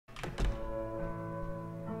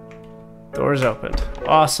Door's opened.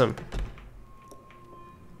 Awesome.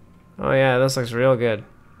 Oh yeah, this looks real good.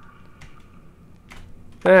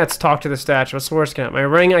 Let's talk to the statue. What's the worst can happen? My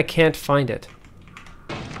ring, I can't find it.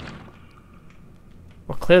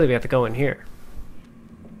 Well, clearly we have to go in here.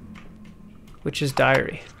 Witch's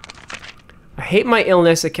diary. I hate my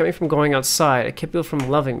illness. It kept me from going outside. It kept people from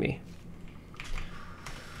loving me.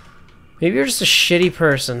 Maybe you're just a shitty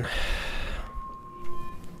person.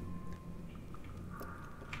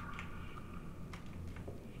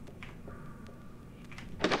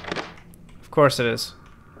 Of course it is.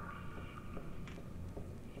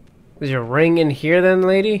 Is your ring in here then,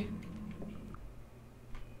 lady?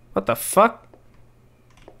 What the fuck?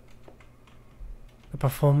 The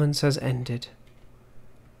performance has ended.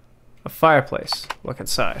 A fireplace. Look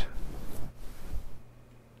inside.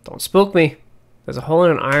 Don't spook me. There's a hole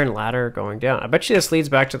in an iron ladder going down. I bet you this leads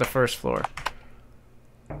back to the first floor.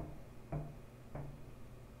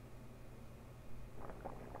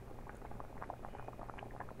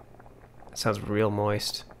 That sounds real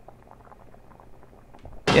moist.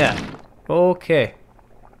 Yeah. Okay.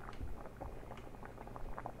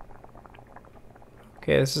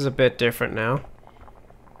 Okay, this is a bit different now.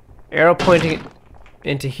 Arrow pointing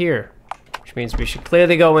into here, which means we should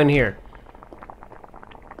clearly go in here.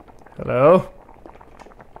 Hello?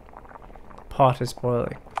 The pot is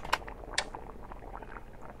boiling.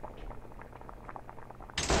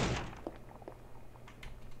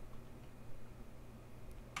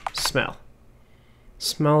 Smell.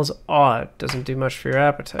 Smells odd. Doesn't do much for your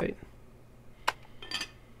appetite.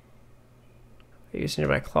 I use a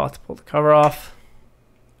nearby cloth to pull the cover off.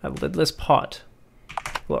 A lidless pot.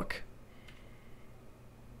 Look.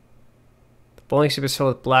 The boiling soup is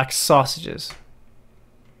filled with black sausages.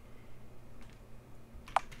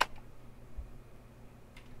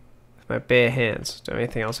 With my bare hands. Do I have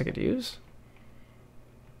anything else I could use?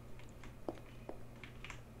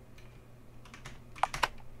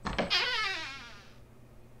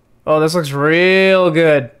 Oh, this looks real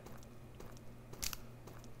good.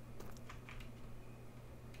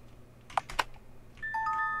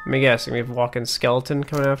 Let me guess, we have a walking skeleton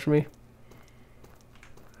coming after me.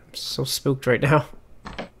 I'm so spooked right now.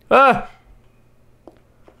 Ah!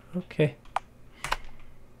 Okay.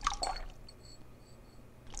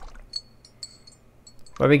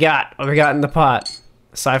 What we got? What we got in the pot?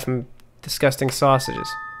 Aside from disgusting sausages.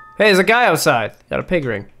 Hey, there's a guy outside. Got a pig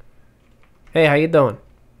ring. Hey, how you doing?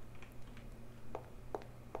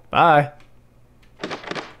 Bye.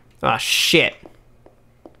 Ah, shit.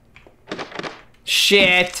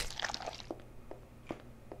 Shit.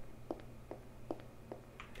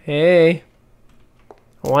 Hey.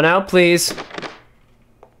 One out, please.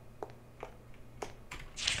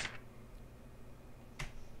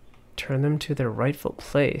 Turn them to their rightful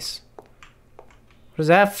place. What does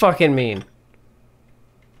that fucking mean?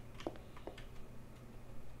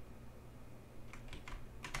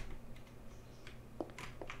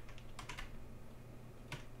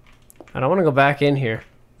 I don't want to go back in here.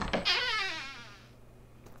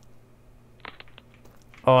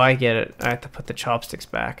 Oh, I get it. I have to put the chopsticks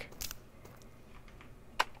back.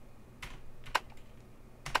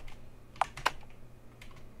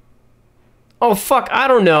 Oh, fuck. I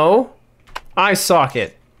don't know. Eye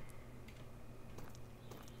socket.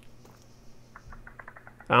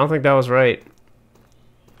 I don't think that was right.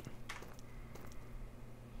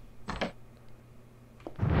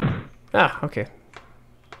 Ah, okay.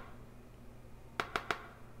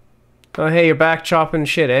 Oh, hey, you're back chopping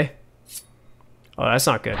shit, eh? Oh, that's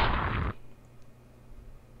not good.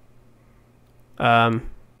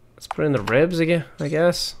 Let's put in the ribs again, I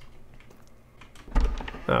guess.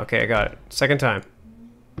 Okay, I got it. Second time.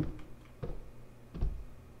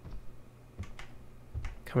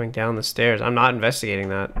 Coming down the stairs. I'm not investigating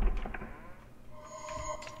that.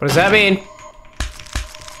 What does that mean?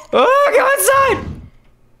 Oh, go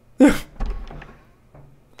inside!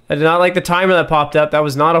 I did not like the timer that popped up. That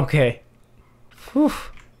was not okay. Whew.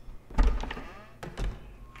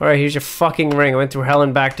 Alright, here's your fucking ring. I went through hell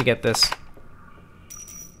and back to get this.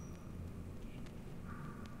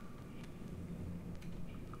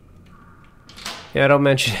 Yeah, don't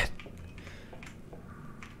mention it.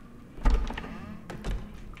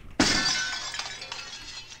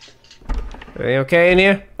 Everything okay in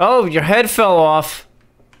here? Oh, your head fell off.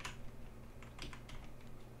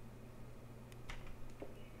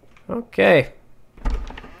 Okay.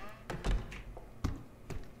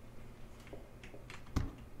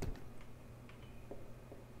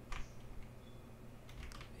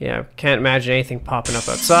 Yeah, can't imagine anything popping up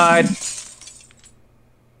outside.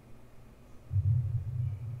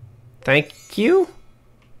 Thank you.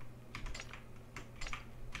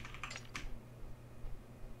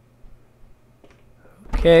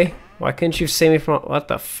 Okay. Why couldn't you save me from... What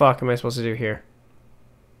the fuck am I supposed to do here?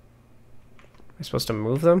 Am I supposed to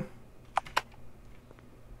move them?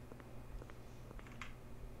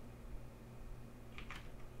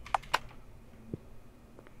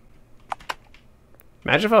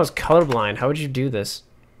 Imagine if I was colorblind. How would you do this?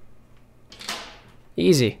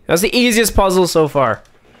 Easy. That's the easiest puzzle so far.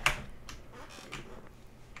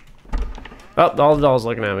 Oh, all the dolls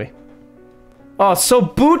looking at me. Oh, it's so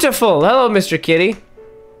beautiful! Hello, Mr. Kitty.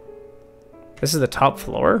 This is the top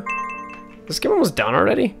floor? This game almost done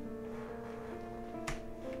already?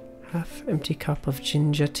 Half empty cup of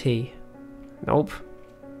ginger tea. Nope.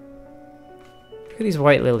 Look at these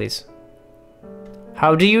white lilies.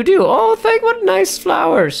 How do you do? Oh, what nice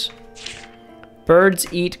flowers.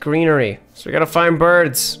 Birds eat greenery. So we gotta find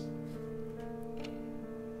birds.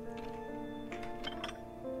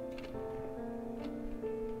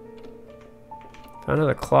 Found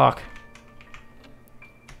another clock.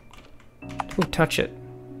 Ooh, touch it.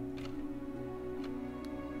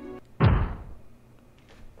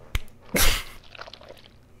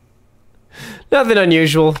 Nothing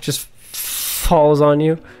unusual, just falls on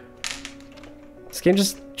you. This game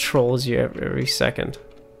just trolls you every second.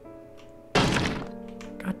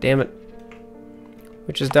 God damn it.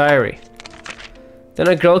 Witch's Diary. Then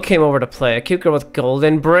a girl came over to play. A cute girl with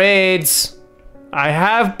golden braids. I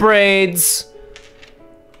have braids.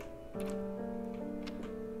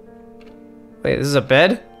 Wait, this is a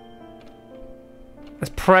bed?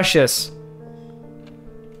 That's precious.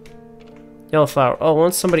 Yellow flower. Oh,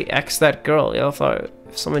 once somebody X that girl. Yellow flower.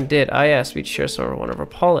 If someone did, I asked we'd share some or one of her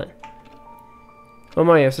pollen. Oh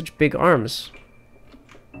my, you have such big arms.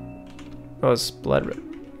 Oh, it's blood.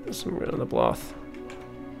 Some red on the cloth.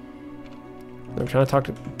 I'm trying to talk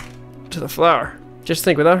to the flower. Just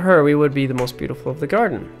think, without her, we would be the most beautiful of the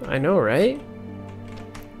garden. I know, right?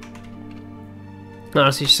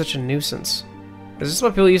 Honestly, she's such a nuisance. Is this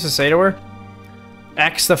what people used to say to her?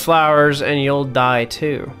 X the flowers and you'll die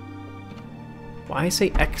too. Why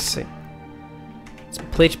say Xing? It's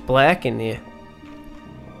pitch black in here.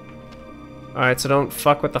 Alright, so don't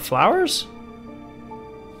fuck with the flowers?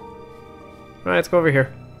 Alright, let's go over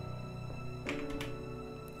here.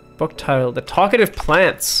 Book title, The Talkative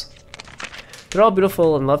Plants. They're all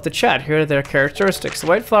beautiful and love to chat. Here are their characteristics. The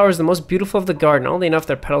white flower is the most beautiful of the garden, only enough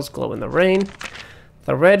their petals glow in the rain.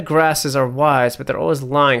 The red grasses are wise, but they're always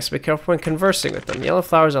lying, so be careful when conversing with them. The yellow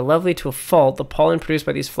flowers are lovely to a fault. The pollen produced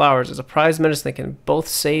by these flowers is a prized medicine that can both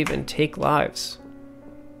save and take lives.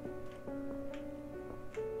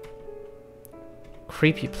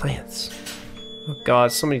 Creepy plants. Oh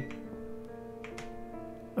god, so many...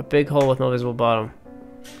 A big hole with no visible bottom.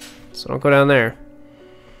 So don't go down there.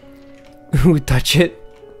 Ooh, touch it.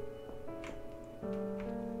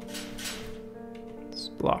 It's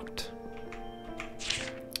blocked.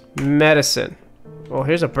 Medicine. Well,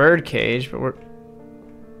 here's a bird cage, but we're...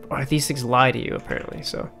 Oh, these things lie to you, apparently,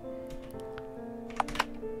 so...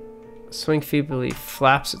 Swing feebly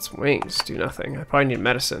flaps its wings. Do nothing. I probably need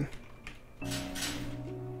medicine.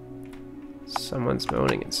 Someone's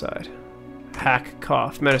moaning inside. Hack,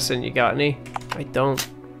 cough. Medicine, you got any? I don't.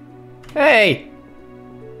 Hey!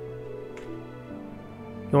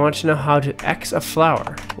 You want to know how to X a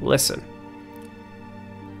flower? Listen.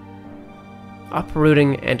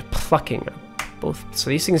 Uprooting and plucking. Both. So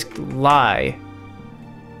these things lie.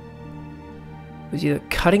 It's either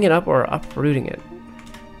cutting it up or uprooting it.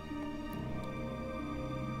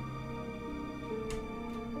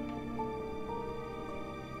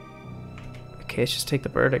 Okay, let's just take the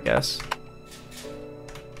bird, I guess.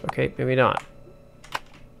 Okay, maybe not.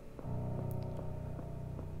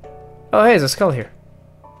 Oh, hey, there's a skull here.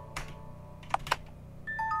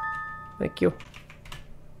 Thank you.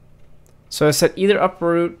 So I said either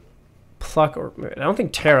uproot, pluck, or... I don't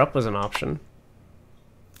think tear up was an option.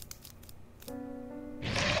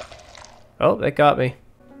 Oh, that got me.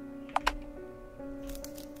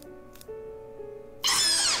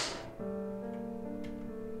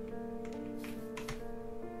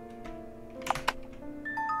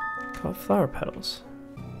 Called flower petals.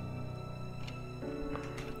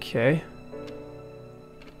 Okay.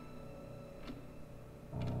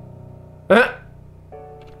 Ah!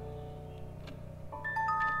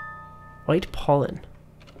 White pollen.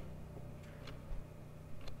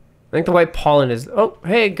 I think the white pollen is... Oh,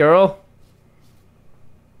 hey, girl.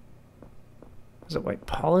 Was it white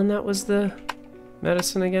pollen that was the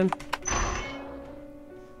medicine again?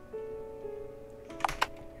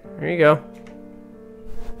 There you go.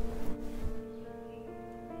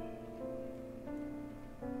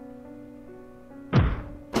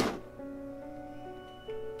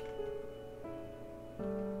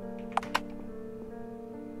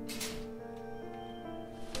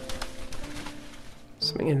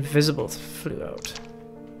 Something invisible flew out.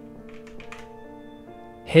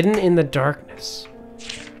 Hidden in the darkness.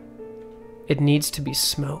 It needs to be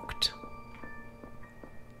smoked.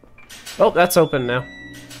 Oh, that's open now.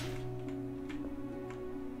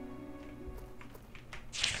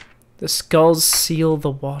 The skulls seal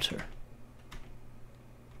the water.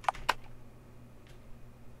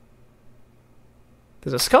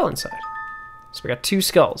 There's a skull inside. So we got 2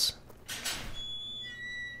 skulls.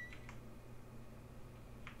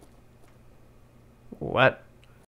 What?